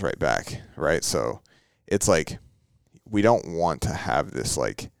all comes right back, right? So it's like we don't want to have this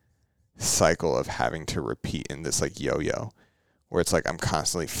like cycle of having to repeat in this like yo-yo where it's like I'm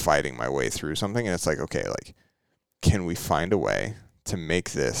constantly fighting my way through something, and it's like, okay, like can we find a way to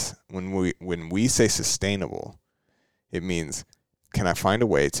make this, when we say sustainable, it means can I find a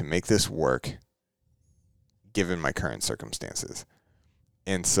way to make this work given my current circumstances?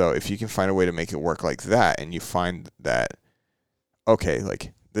 And so if you can find a way to make it work like that, and you find that, okay,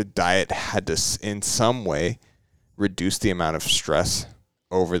 like the diet had to in some way reduce the amount of stress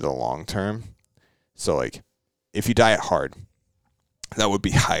over the long term. So like if you diet hard, that would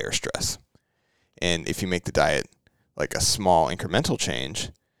be higher stress. And if you make the diet like a small incremental change,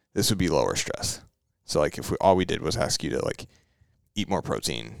 this would be lower stress. So like if all we did was ask you to like eat more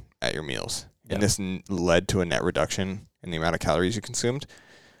protein at your meals, and this led to a net reduction in the amount of calories you consumed,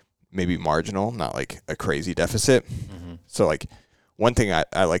 maybe marginal, not like a crazy deficit. Mm-hmm. So like one thing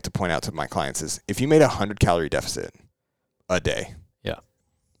I like to point out to my clients is if you made 100 calorie deficit a day,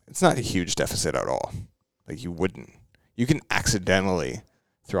 it's not a huge deficit at all. Like you can accidentally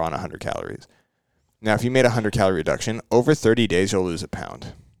throw on 100 calories. Now, if you made a 100 calorie reduction, over 30 days, you'll lose a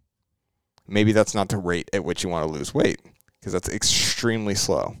pound. Maybe that's not the rate at which you want to lose weight, because that's extremely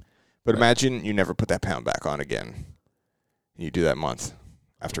slow. But imagine you never put that pound back on again. You do that month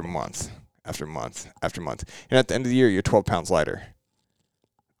after month after month after month. And at the end of the year, you're 12 pounds lighter.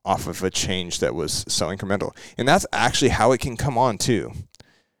 off of a change that was so incremental. And that's actually how it can come on too.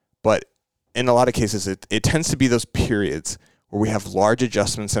 But in a lot of cases, it tends to be those periods where we have large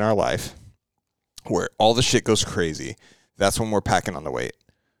adjustments in our life where all the shit goes crazy. That's when we're packing on the weight.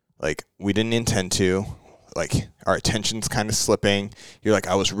 Like, we didn't intend to. Like, our attention's kind of slipping. You're like,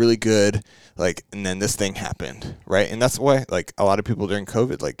 I was really good. Like, and then this thing happened, right? And that's why, like, a lot of people during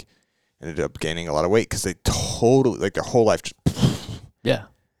COVID, like, ended up gaining a lot of weight because they totally, like, their whole life just, Yeah.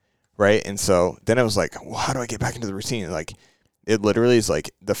 right? And so then it was like, well, how do I get back into the routine? Like, it literally is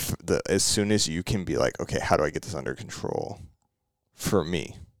like the as soon as you can be like, okay, how do I get this under control for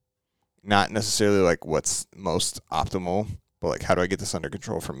me? Not necessarily like what's most optimal, but like, how do I get this under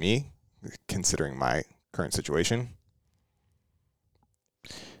control for me, considering my current situation?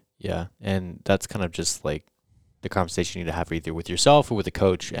 Yeah. And that's kind of just like the conversation you need to have either with yourself or with a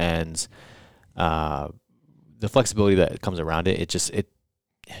coach, and the flexibility that comes around it.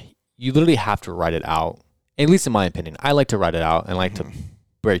 You literally have to write it out. At least in my opinion, I like to write it out and like to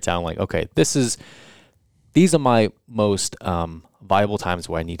break down like, okay, these are my most viable times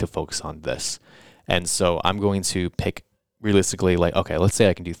where I need to focus on this. And so I'm going to pick realistically, like, okay, let's say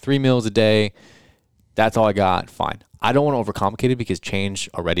I can do 3 meals a day. That's all I got. Fine. I don't want to overcomplicate it because change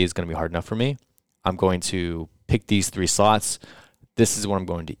already is going to be hard enough for me. I'm going to pick these 3 slots. This is what I'm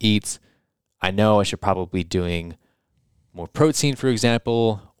going to eat. I know I should probably be doing more protein, for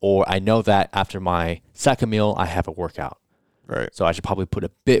example, or I know that after my second meal, I have a workout. Right. So I should probably put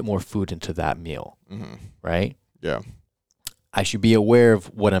a bit more food into that meal. Mm-hmm. Right. Yeah. I should be aware of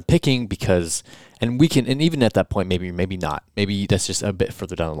what I'm picking because, and even at that point, maybe not. Maybe that's just a bit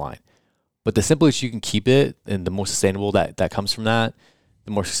further down the line. But the simplest you can keep it and the more sustainable that comes from that,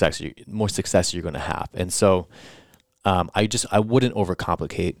 the more success you're going to have. And so I wouldn't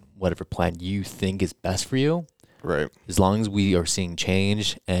overcomplicate whatever plan you think is best for you. Right. As long as we are seeing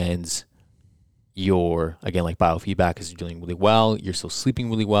change and your, again, like biofeedback is doing really well, you're still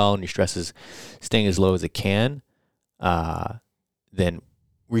sleeping really well, and your stress is staying as low as it can, then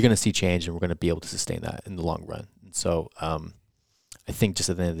we're going to see change and we're going to be able to sustain that in the long run. And so I think just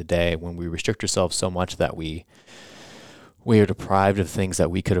at the end of the day, when we restrict ourselves so much that we are deprived of things that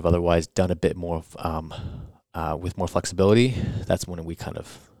we could have otherwise done a bit more with more flexibility, that's when we kind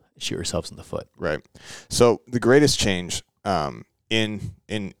of shoot ourselves in the foot. Right. So the greatest change in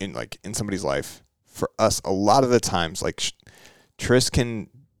somebody's life for us, a lot of the times, like Tris can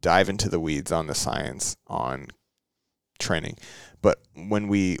dive into the weeds on the science on training, but when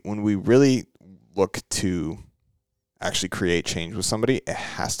we really look to actually create change with somebody, it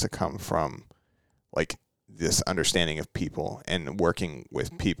has to come from like this understanding of people and working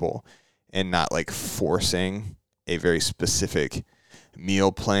with people, and not like forcing a very specific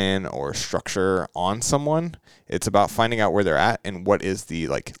meal plan or structure on someone. It's about finding out where they're at and what is the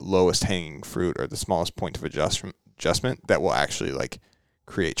like lowest hanging fruit or the smallest point of adjustment that will actually like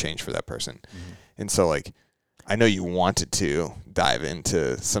create change for that person. Mm-hmm. And so like, I know you wanted to dive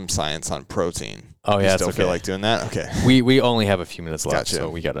into some science on protein. Oh yeah, you still feel like doing that? Okay. We only have a few minutes left, Gotcha. so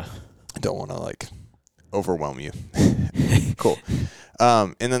we gotta. I don't want to like overwhelm you. Cool.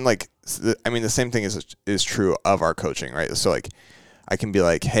 And then like, the same thing is true of our coaching, right? So like, I can be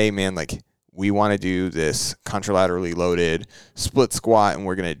like, hey man, like we want to do this contralaterally loaded split squat, and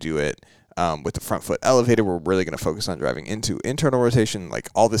we're gonna do it with the front foot elevated. We're really gonna focus on driving into internal rotation, like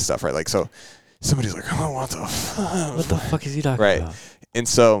all this stuff, right? Like so. Somebody's like, oh, what the fuck is he talking about? Right. And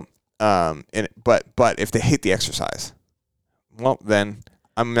so, but if they hate the exercise, well, then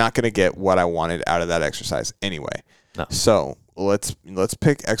I'm not going to get what I wanted out of that exercise anyway. No. So let's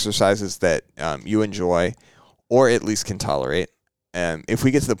pick exercises that you enjoy or at least can tolerate. If we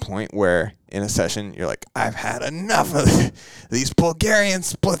get to the point where in a session you're like, I've had enough of these Bulgarian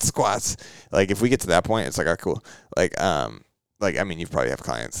split squats. Like if we get to that point, it's like, oh, cool. You probably have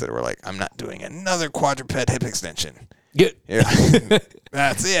clients that were like, I'm not doing another quadruped hip extension. Yeah.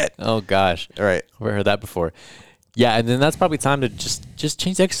 That's it. Oh, gosh. All right. I've heard that before. Yeah, and then that's probably time to just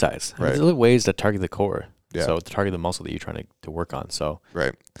change the exercise. Right. There's other ways to target the core. Yeah. So to target the muscle that you're trying to work on. So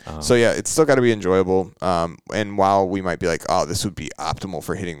right. So yeah, it's still got to be enjoyable. And while we might be like, oh, this would be optimal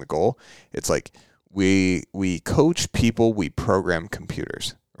for hitting the goal, it's like we coach people, we program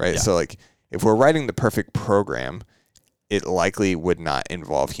computers, right? Yeah. So like if we're writing the perfect program, it likely would not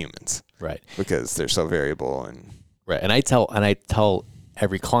involve humans, right? Because they're so variable and right. And I tell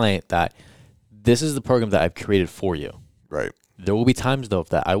every client that this is the program that I've created for you. Right. There will be times though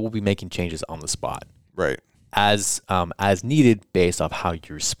that I will be making changes on the spot, right? As needed based off how you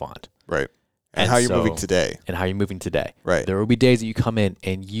respond, right? And how you're moving today, right? There will be days that you come in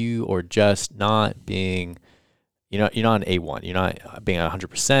and you are just not being, You're not an A1. You're not being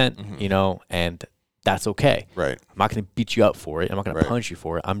 100%, and that's okay. Right. I'm not going to beat you up for it. I'm not going Right. to punish you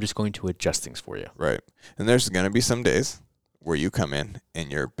for it. I'm just going to adjust things for you. Right. And there's going to be some days where you come in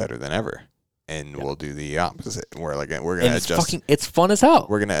and you're better than ever. And we'll do the opposite. We're going to adjust. It's fun as hell.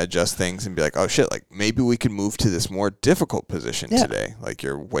 We're going to adjust things and be like, oh shit, like maybe we can move to this more difficult position today. Like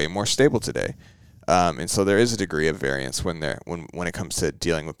you're way more stable today. And so there is a degree of variance when it comes to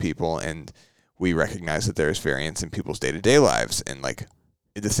dealing with people, and we recognize that there is variance in people's day-to-day lives. And like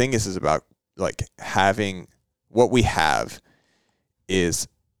the thing is about like having what we have is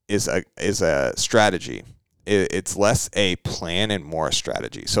a strategy. It's less a plan and more a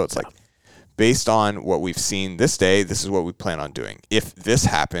strategy. So it's like based on what we've seen this day, this is what we plan on doing. If this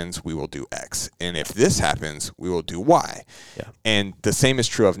happens, we will do X. And if this happens, we will do Y. Yeah. And the same is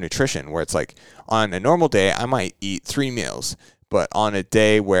true of nutrition, where it's like on a normal day, I might eat 3 meals. But on a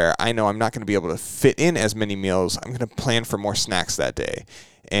day where I know I'm not going to be able to fit in as many meals, I'm going to plan for more snacks that day.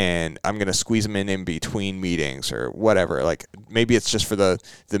 And I'm going to squeeze them in between meetings or whatever. Like maybe it's just for the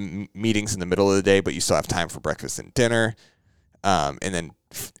meetings in the middle of the day, but you still have time for breakfast and dinner. And then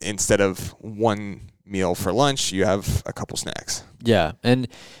instead of one meal for lunch, you have a couple snacks. Yeah. And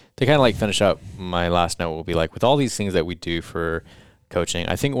to kind of like finish up, my last note will be like, with all these things that we do for coaching,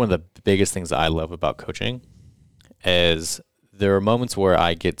 I think one of the biggest things that I love about coaching is there are moments where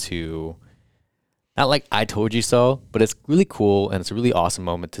I get to, not like I told you so, but it's really cool and it's a really awesome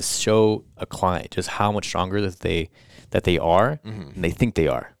moment to show a client just how much stronger that they are and they think they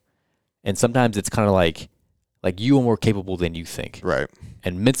are. And sometimes it's kind of like you are more capable than you think. Right.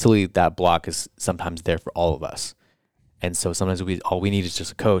 And mentally that block is sometimes there for all of us. And so sometimes all we need is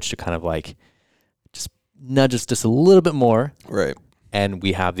just a coach to kind of like just nudge us just a little bit more. Right. And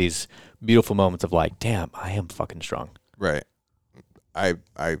we have these beautiful moments of like, damn, I am fucking strong. Right. I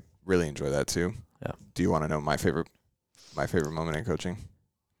really enjoy that too. Yeah. Do you want to know my favorite moment in coaching?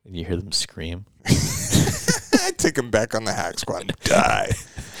 And you hear them scream. I take them back on the hack squat and die.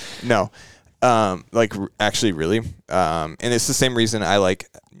 No. Actually really. And it's the same reason I like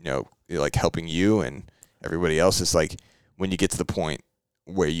helping you and everybody else is like when you get to the point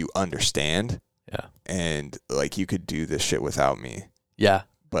where you understand. Yeah. And like you could do this shit without me. Yeah.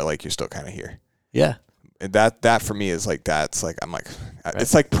 But like you're still kind of here. Yeah. And that for me is like that's like I'm like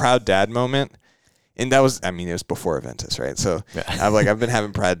it's like proud dad moment. And that was it was before Aventus, right? So I've been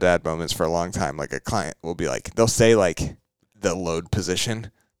having proud dad moments for a long time. Like a client will be like they'll say like the load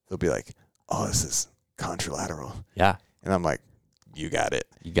position. They'll be like, "Oh, this is contralateral." Yeah. And I'm like, "You got it."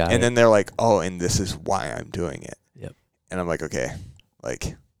 And then they're like, "Oh, and this is why I'm doing it." Yep. And I'm like, "Okay,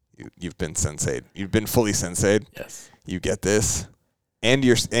 like you've been sensei'd. You've been fully sensei'd. Yes. You get this." And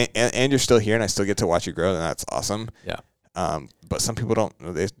you're still here, and I still get to watch you grow, and that's awesome. Yeah. But some people don't.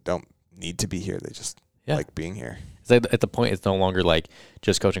 They don't need to be here. They just like being here. It's like at the point, it's no longer like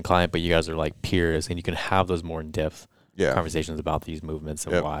just coaching client, but you guys are like peers, and you can have those more in depth conversations about these movements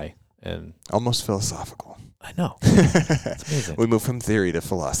and why. And almost philosophical. I know. It's amazing. We move from theory to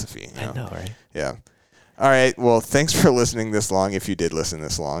philosophy. I know, right? Yeah. All right. Well, thanks for listening this long. If you did listen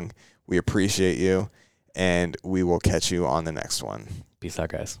this long, we appreciate you, and we will catch you on the next one. Peace out,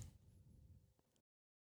 guys.